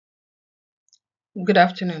Good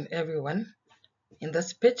afternoon, everyone. In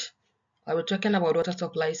this pitch, I will be talking about water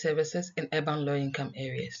supply services in urban low-income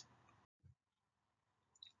areas.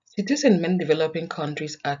 Cities in many developing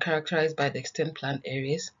countries are characterized by the extent planned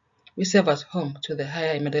areas, which serve as home to the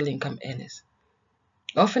higher and middle-income earners.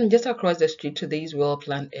 Often, just across the street to these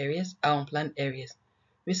well-planned areas are unplanned areas,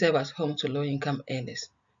 which serve as home to low-income earners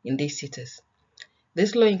in these cities.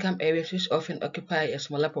 These low-income areas, which often occupy a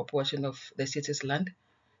smaller proportion of the city's land,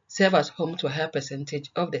 serve as home to a higher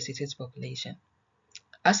percentage of the city's population.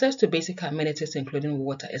 Access to basic amenities including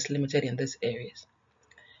water is limited in these areas.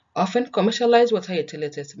 Often, commercialized water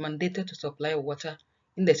utilities mandated to supply water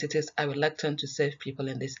in the cities are reluctant to serve people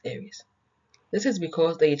in these areas. This is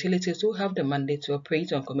because the utilities who have the mandate to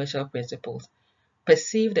operate on commercial principles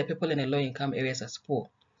perceive the people in the low-income areas as poor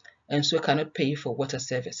and so cannot pay for water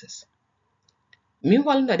services.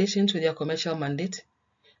 Meanwhile, in addition to their commercial mandate,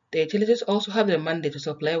 the utilities also have the mandate to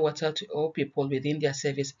supply water to all people within their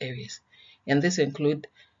service areas, and this includes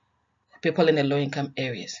people in the low-income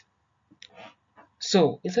areas.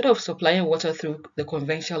 So, instead of supplying water through the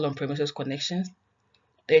conventional on-premises connections,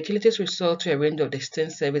 the utilities resort to a range of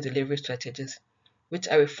distinct service delivery strategies, which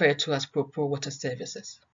are referred to as pro water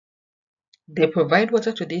services. They provide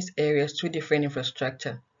water to these areas through different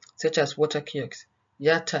infrastructure, such as water kiosks,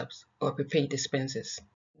 yard taps, or prepaid dispensers.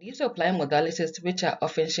 These supply modalities, which are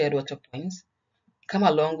often shared water points, come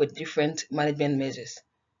along with different management measures,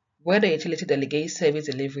 where the utility delegates service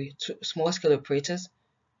delivery to small-scale operators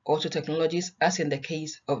or to technologies as in the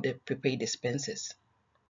case of the prepaid dispensers.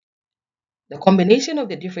 The combination of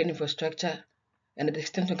the different infrastructure and the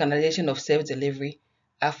distinct organization of service delivery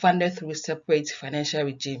are funded through separate financial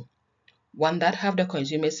regime, one that have the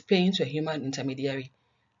consumers paying to a human intermediary,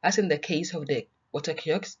 as in the case of the water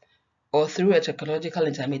kiosks, or through a technological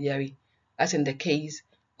intermediary, as in the case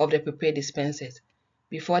of the prepaid dispensers,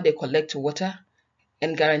 before they collect water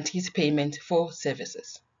and guarantees payment for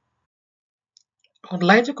services. I would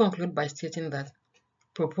like to conclude by stating that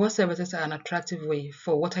proposed services are an attractive way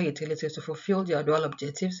for water utilities to fulfill their dual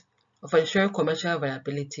objectives of ensuring commercial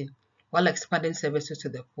viability while expanding services to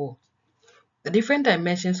the poor. The different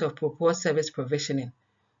dimensions of proposed service provisioning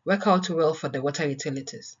work out well for the water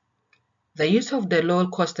utilities. The use of the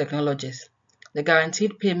low-cost technologies, the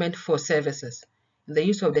guaranteed payment for services, and the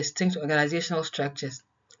use of distinct organizational structures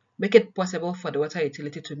make it possible for the water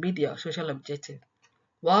utility to meet their social objective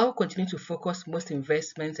while continuing to focus most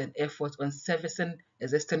investments and efforts on servicing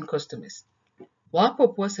existing customers. While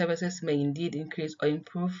proposed services may indeed increase or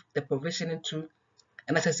improve the provisioning to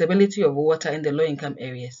and accessibility of water in the low-income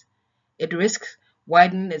areas, it risks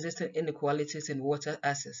widening existing inequalities in water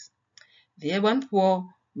access. The urban poor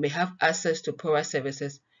may have access to poorer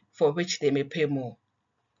services for which they may pay more.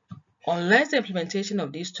 Unless the implementation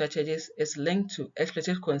of these strategies is linked to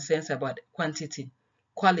explicit concerns about quantity,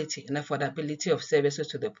 quality, and affordability of services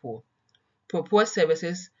to the poor, proposed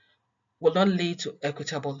services will not lead to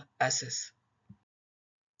equitable access.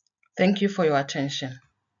 Thank you for your attention.